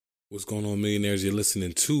What's going on, millionaires? You're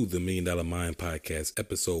listening to the Million Dollar Mind Podcast,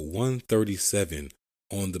 episode 137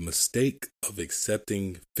 on the mistake of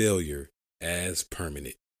accepting failure as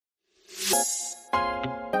permanent.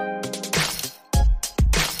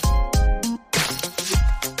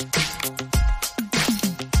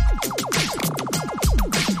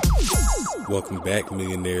 Welcome back,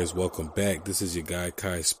 millionaires. Welcome back. This is your guy,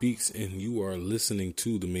 Kai Speaks, and you are listening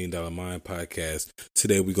to the Million Dollar Mind Podcast.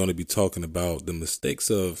 Today, we're going to be talking about the mistakes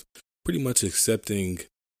of pretty much accepting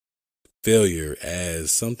failure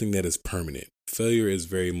as something that is permanent. Failure is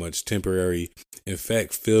very much temporary. In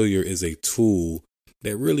fact, failure is a tool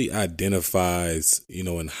that really identifies,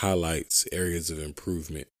 and highlights areas of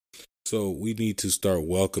improvement. So we need to start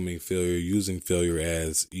welcoming failure, using failure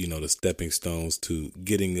as, the stepping stones to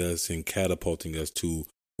getting us and catapulting us to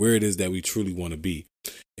where it is that we truly want to be.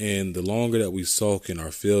 And the longer that we sulk in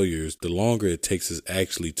our failures, the longer it takes us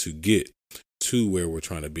actually to get to where we're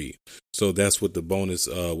trying to be. So that's what this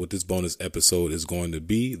bonus episode is going to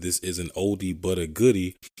be. This is an oldie but a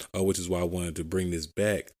goodie, which is why I wanted to bring this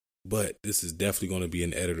back. But this is definitely going to be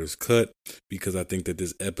an editor's cut because I think that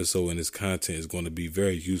this episode and this content is going to be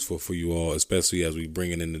very useful for you all, especially as we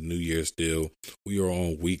bring it in the new year still. We are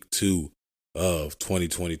on week 2 of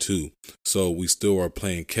 2022. So we still are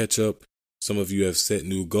playing catch up. Some of you have set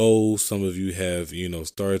new goals. Some of you have,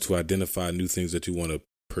 started to identify new things that you want to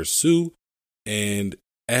pursue. And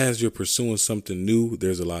as you're pursuing something new,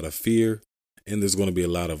 there's a lot of fear and there's going to be a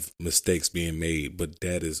lot of mistakes being made, but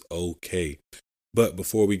that is okay. But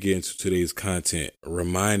before we get into today's content, a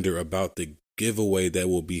reminder about the giveaway that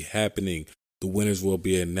will be happening. The winners will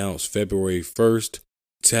be announced February 1st.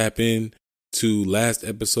 Tap in to last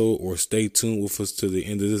episode or stay tuned with us to the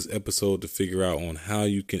end of this episode to figure out on how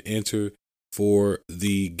you can enter for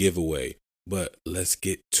the giveaway. But let's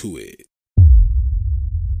get to it.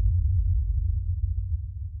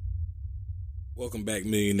 Welcome back,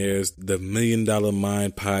 millionaires. The Million Dollar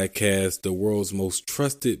Mind Podcast, the world's most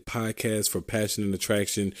trusted podcast for passion and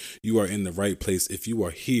attraction. You are in the right place if you are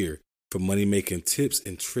here for money-making tips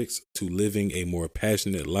and tricks to living a more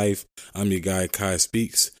passionate life. I'm your guy, Kai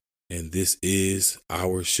Speaks, and this is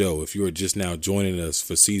our show. If you are just now joining us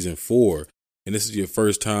for season 4, and this is your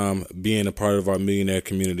first time being a part of our millionaire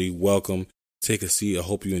community, welcome. Take a seat. I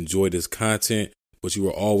hope you enjoy this content, but you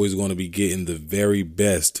are always going to be getting the very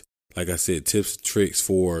best. Like I said, tips and tricks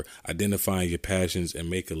for identifying your passions and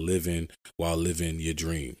make a living while living your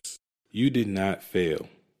dreams. You did not fail.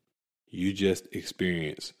 You just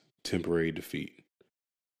experienced temporary defeat.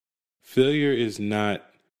 Failure is not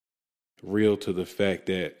real to the fact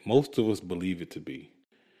that most of us believe it to be.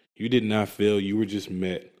 You did not fail. You were just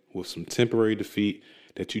met with some temporary defeat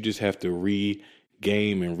that you just have to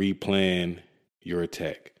re-game and replan your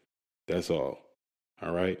attack. That's all.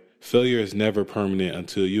 All right. Failure is never permanent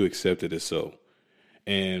until you accept it as so.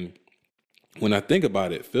 And when I think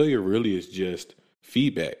about it, failure really is just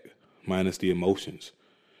feedback minus the emotions.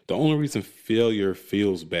 The only reason failure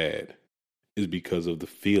feels bad is because of the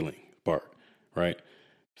feeling part, right?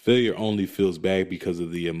 Failure only feels bad because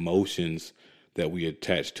of the emotions that we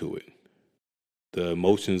attach to it. The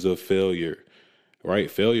emotions of failure,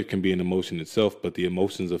 right? Failure can be an emotion itself, but the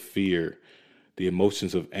emotions of fear, the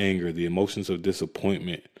emotions of anger, the emotions of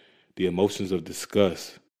disappointment, the emotions of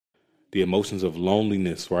disgust, the emotions of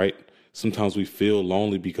loneliness, right? Sometimes we feel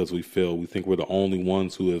lonely because we fail. We think we're the only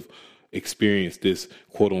ones who have experienced this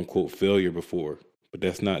quote unquote failure before, but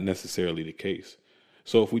that's not necessarily the case.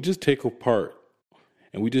 So if we just take apart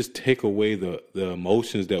and we just take away the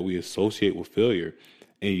emotions that we associate with failure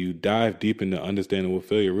and you dive deep into understanding what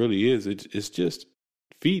failure really is, it's just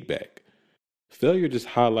feedback. Failure just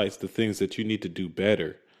highlights the things that you need to do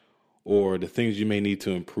better, or the things you may need to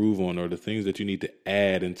improve on, or the things that you need to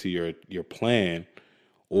add into your plan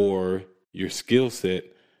or your skill set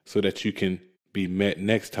so that you can be met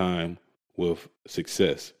next time with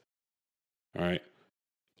success. All right.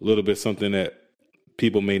 A little bit something that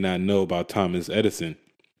people may not know about Thomas Edison.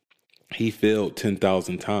 He failed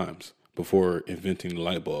 10,000 times before inventing the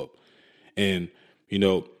light bulb. And,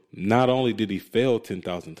 not only did he fail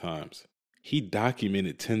 10,000 times, he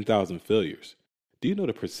documented 10,000 failures. Do you know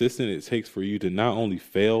the persistence it takes for you to not only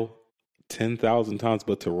fail 10,000 times,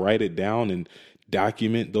 but to write it down and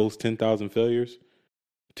document those 10,000 failures?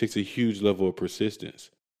 It takes a huge level of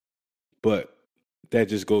persistence. But that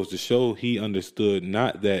just goes to show he understood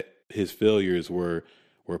not that his failures were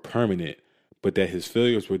permanent, but that his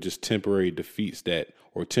failures were just temporary defeats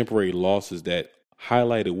or temporary losses that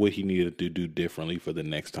highlighted what he needed to do differently for the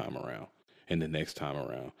next time around, and the next time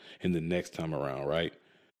around, and the next time around, right?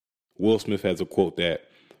 Will Smith has a quote that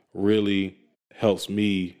really helps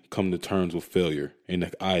me come to terms with failure and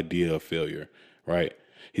the idea of failure, right?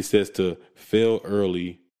 He says to fail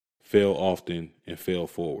early, fail often, and fail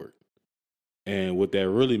forward. And what that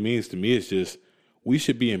really means to me is just we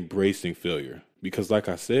should be embracing failure because, like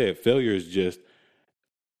I said, failure is just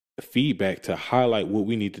feedback to highlight what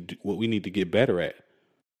we need to do, what we need to get better at.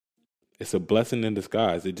 It's a blessing in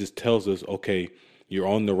disguise. It just tells us, okay, you're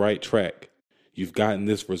on the right track. You've gotten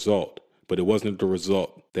this result, but it wasn't the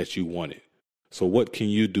result that you wanted. So what can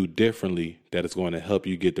you do differently that is going to help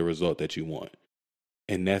you get the result that you want?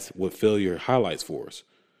 And that's what failure highlights for us.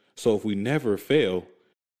 So if we never fail,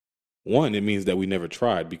 one, it means that we never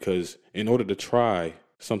tried, because in order to try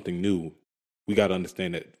something new, we got to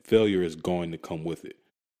understand that failure is going to come with it.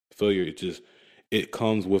 Failure, it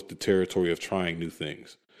comes with the territory of trying new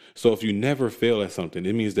things. So if you never fail at something,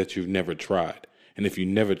 it means that you've never tried. And if you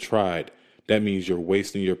never tried, that means you're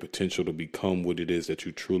wasting your potential to become what it is that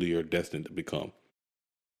you truly are destined to become.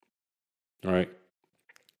 All right.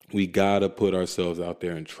 We got to put ourselves out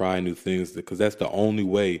there and try new things, because that's the only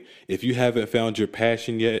way. If you haven't found your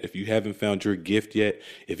passion yet, if you haven't found your gift yet,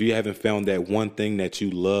 if you haven't found that one thing that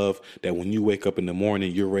you love, that when you wake up in the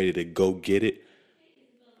morning, you're ready to go get it,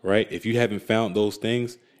 right? If you haven't found those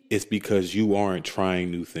things, it's because you aren't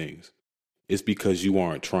trying new things. It's because you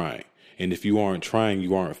aren't trying. And if you aren't trying,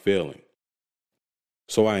 you aren't failing.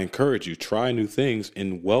 So I encourage you, try new things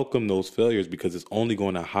and welcome those failures, because it's only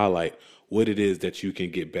going to highlight what it is that you can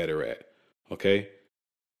get better at. Okay?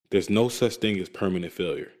 There's no such thing as permanent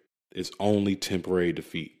failure. It's only temporary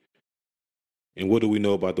defeat. And what do we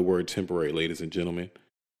know about the word temporary, ladies and gentlemen?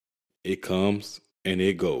 It comes and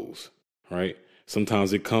it goes, right?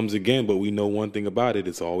 Sometimes it comes again, but we know one thing about it.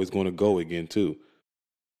 It's always going to go again too.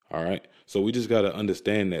 All right? So we just got to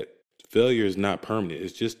understand that failure is not permanent.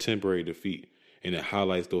 It's just temporary defeat. And it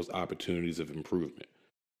highlights those opportunities of improvement.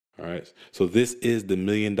 All right. So this is the $1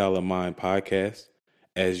 Million Mind podcast,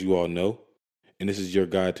 as you all know. And this is your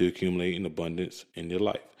guide to accumulating abundance in your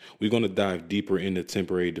life. We're going to dive deeper into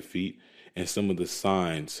temporary defeat and some of the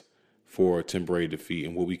signs for temporary defeat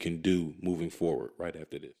and what we can do moving forward right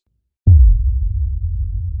after this.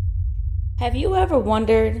 Have you ever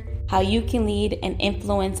wondered how you can lead and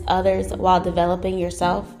influence others while developing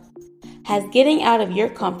yourself? Has getting out of your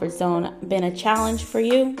comfort zone been a challenge for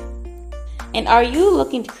you? And are you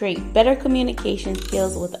looking to create better communication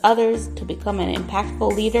skills with others to become an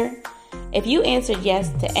impactful leader? If you answered yes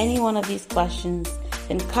to any one of these questions,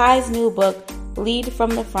 then Kai's new book, Lead from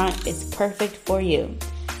the Front, is perfect for you.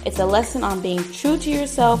 It's a lesson on being true to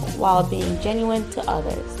yourself while being genuine to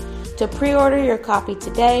others. To pre-order your copy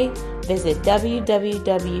today, visit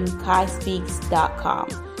www.kaispeaks.com.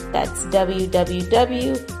 That's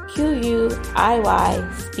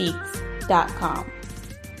www.QUIYspeaks.com.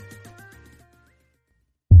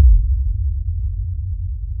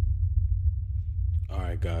 All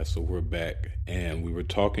right, guys, so we're back, and we were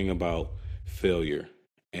talking about failure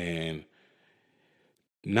and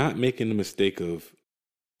not making the mistake of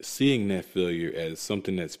seeing that failure as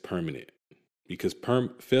something that's permanent, because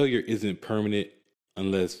failure isn't permanent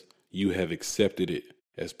unless you have accepted it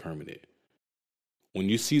as permanent. When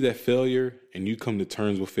you see that failure and you come to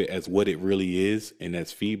terms with it as what it really is, and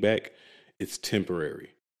that's feedback, it's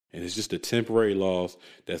temporary. And it's just a temporary loss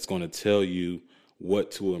that's going to tell you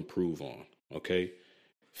what to improve on, okay?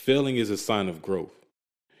 Failing is a sign of growth.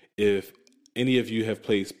 If any of you have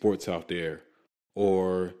played sports out there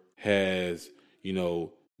or has,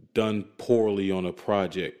 done poorly on a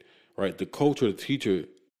project, right? The coach or the teacher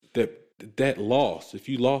that lost, if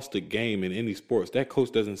you lost a game in any sports, that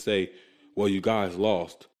coach doesn't say, well, you guys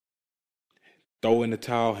lost, throw in the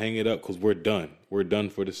towel, hang it up, because we're done. We're done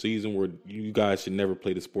for the season. You guys should never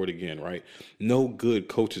play the sport again, right? No good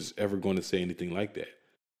coach is ever going to say anything like that.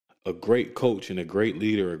 A great coach and a great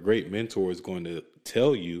leader, a great mentor is going to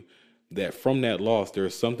tell you that from that loss, there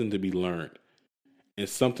is something to be learned and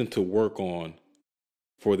something to work on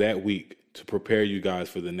for that week to prepare you guys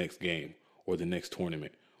for the next game or the next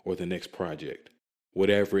tournament or the next project,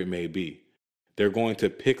 whatever it may be. They're going to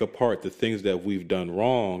pick apart the things that we've done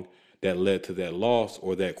wrong that led to that loss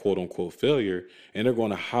or that quote unquote failure. And they're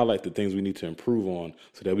going to highlight the things we need to improve on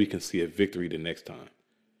so that we can see a victory the next time.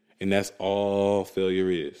 And that's all failure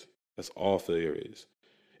is. That's all failure is.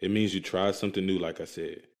 It means you tried something new, like I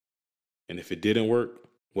said. And if it didn't work,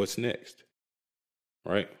 what's next?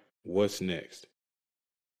 Right? What's next?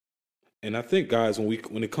 And I think, guys,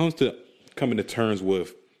 when it comes to coming to terms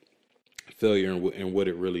with failure and what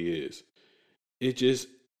it really is, it just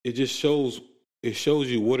shows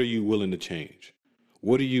you what are you willing to change?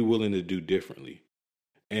 What are you willing to do differently?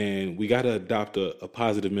 And we got to adopt a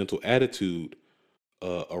positive mental attitude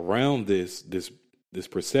around this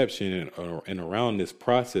perception and around this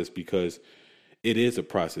process, because it is a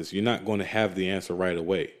process. You're not going to have the answer right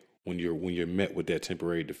away when you're met with that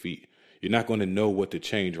temporary defeat. You're not going to know what to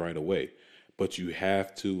change right away, but you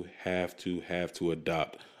have to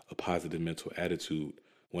adopt a positive mental attitude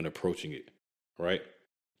when approaching it, right?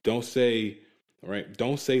 Don't say, right?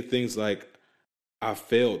 Don't say things like, I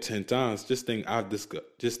failed 10 times. Just think I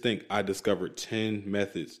discovered 10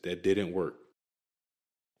 methods that didn't work.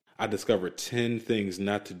 I discovered 10 things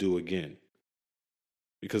not to do again.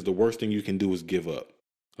 Because the worst thing you can do is give up.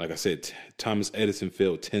 Like I said, Thomas Edison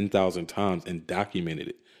failed 10,000 times and documented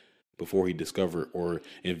it before he discovered or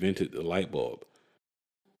invented the light bulb.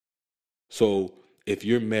 So if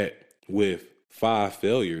you're met with 5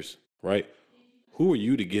 failures, right? Who are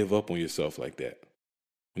you to give up on yourself like that?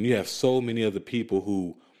 When you have so many other people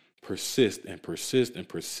who persist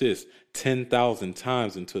 10,000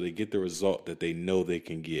 times until they get the result that they know they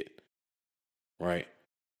can get, right?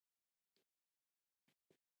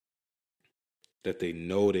 That they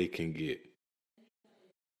know they can get.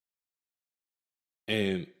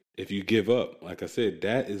 And if you give up, like I said,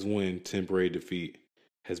 that is when temporary defeat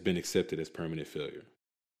has been accepted as permanent failure.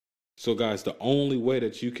 So guys, the only way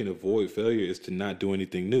that you can avoid failure is to not do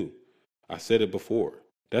anything new. I said it before.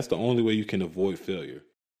 That's the only way you can avoid failure.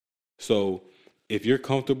 So if you're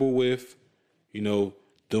comfortable with,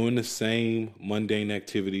 doing the same mundane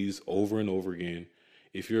activities over and over again,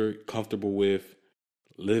 if you're comfortable with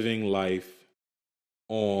living life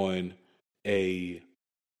in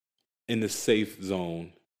the safe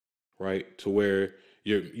zone, right? To where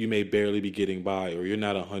you may barely be getting by, or you're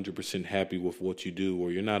not 100% happy with what you do,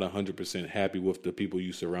 or you're not 100% happy with the people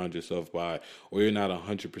you surround yourself by, or you're not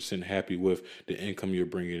 100% happy with the income you're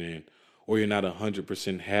bringing in, or you're not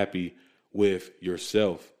 100% happy with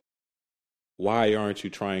yourself. Why aren't you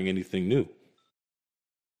trying anything new?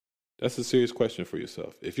 That's a serious question for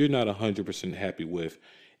yourself. If you're not 100% happy with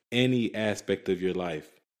any aspect of your life,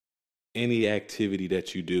 any activity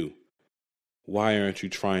that you do, why aren't you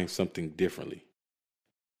trying something differently?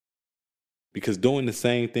 Because doing the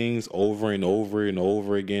same things over and over and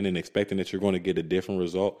over again and expecting that you're going to get a different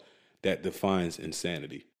result, that defines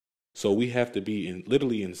insanity. So we have to be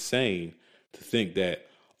literally insane to think that,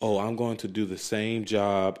 I'm going to do the same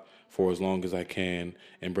job for as long as I can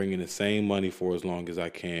and bring in the same money for as long as I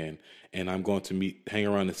can. And I'm going to hang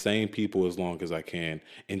around the same people as long as I can.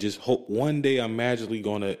 And just hope one day I'm magically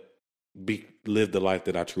going to live the life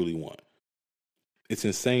that I truly want. It's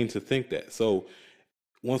insane to think that. So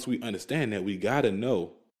once we understand that, we got to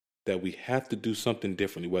know that we have to do something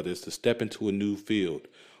differently, whether it's to step into a new field,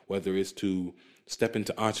 whether it's to step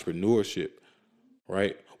into entrepreneurship,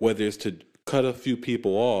 right? Whether it's to cut a few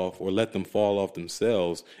people off or let them fall off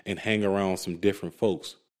themselves and hang around some different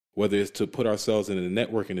folks, whether it's to put ourselves in a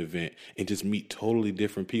networking event and just meet totally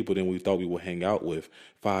different people than we thought we would hang out with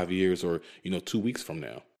 5 years or, 2 weeks from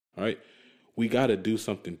now, all right? We got to do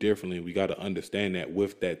something differently. We got to understand that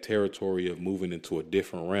with that territory of moving into a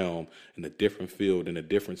different realm, in a different field, in a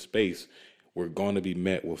different space, we're going to be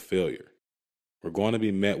met with failure. We're going to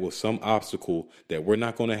be met with some obstacle that we're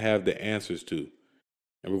not going to have the answers to.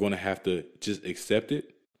 And we're going to have to just accept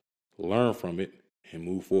it, learn from it, and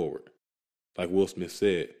move forward. Like Will Smith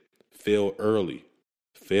said, fail early,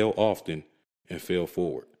 fail often, and fail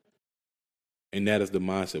forward. And that is the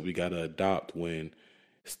mindset we got to adopt when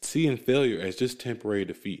seeing failure as just temporary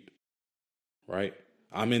defeat, right?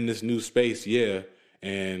 I'm in this new space,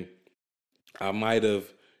 and I might have,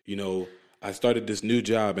 I started this new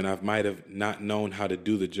job and I might have not known how to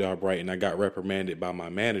do the job right, and I got reprimanded by my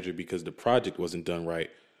manager because the project wasn't done right.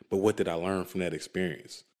 But what did I learn from that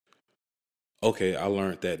experience? Okay, I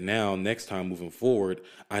learned that now, next time moving forward,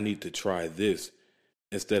 I need to try this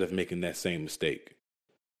instead of making that same mistake.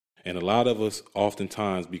 And a lot of us,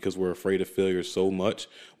 oftentimes, because we're afraid of failure so much,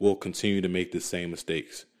 will continue to make the same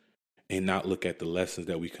mistakes and not look at the lessons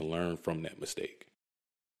that we can learn from that mistake.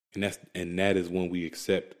 And that is when we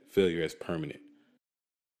accept failure as permanent,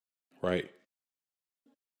 right?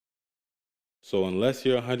 So unless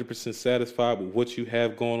you're 100% satisfied with what you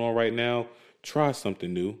have going on right now, try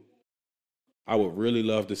something new. I would really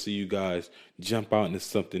love to see you guys jump out into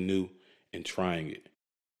something new and trying it.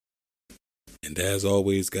 And as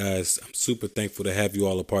always, guys, I'm super thankful to have you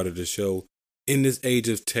all a part of the show. In this age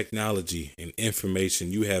of technology and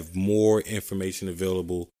information, you have more information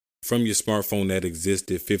available from your smartphone that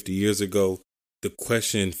existed 50 years ago. The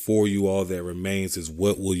question for you all that remains is,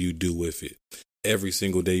 what will you do with it? Every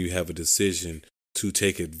single day you have a decision to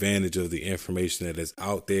take advantage of the information that is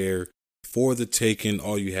out there for the taking.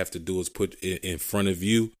 All you have to do is put it in front of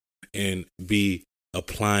you and be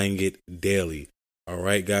applying it daily. All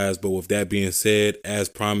right, guys. But with that being said, as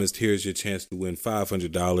promised, here's your chance to win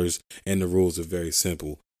 $500. And the rules are very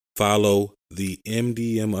simple. Follow the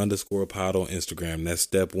MDM_pod on Instagram. That's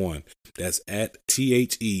step one. That's at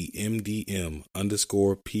THEMDM_POD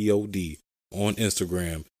on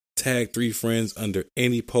Instagram. Tag 3 friends under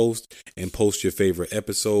any post and post your favorite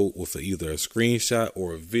episode with either a screenshot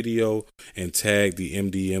or a video and tag the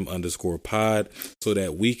MDM_pod so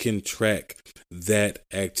that we can track that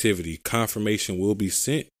activity. Confirmation will be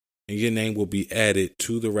sent and your name will be added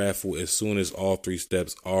to the raffle as soon as all 3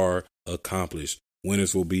 steps are accomplished.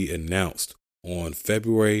 Winners will be announced on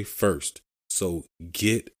February 1st. So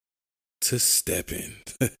get to stepping.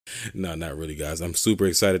 No, not really, guys. I'm super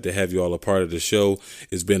excited to have you all a part of the show.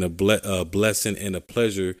 It's been a blessing and a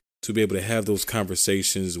pleasure to be able to have those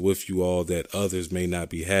conversations with you all that others may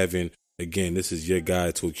not be having. Again, this is your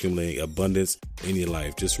guide to accumulating abundance in your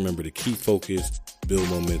life. Just remember to keep focused, build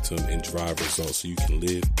momentum, and drive results so you can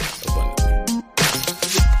live abundantly.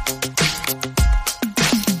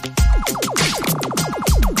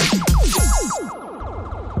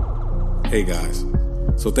 Hey guys,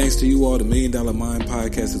 so thanks to you all, the $1 Million Mind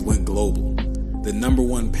podcast has went global. The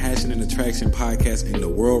 #1 passion and attraction podcast in the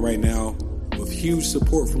world right now, with huge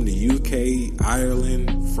support from the UK,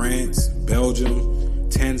 Ireland, France, Belgium,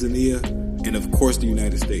 Tanzania, and of course the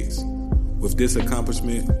United States. With this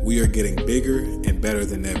accomplishment, we are getting bigger and better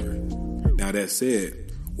than ever. Now that said,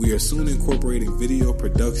 we are soon incorporating video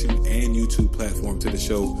production and YouTube platform to the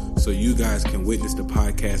show so you guys can witness the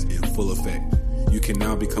podcast in full effect. You can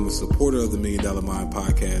now become a supporter of the $1 Million Mind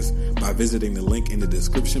podcast by visiting the link in the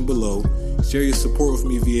description below. Share your support with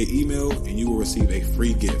me via email and you will receive a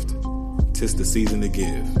free gift. 'Tis the season to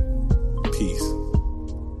give. Peace.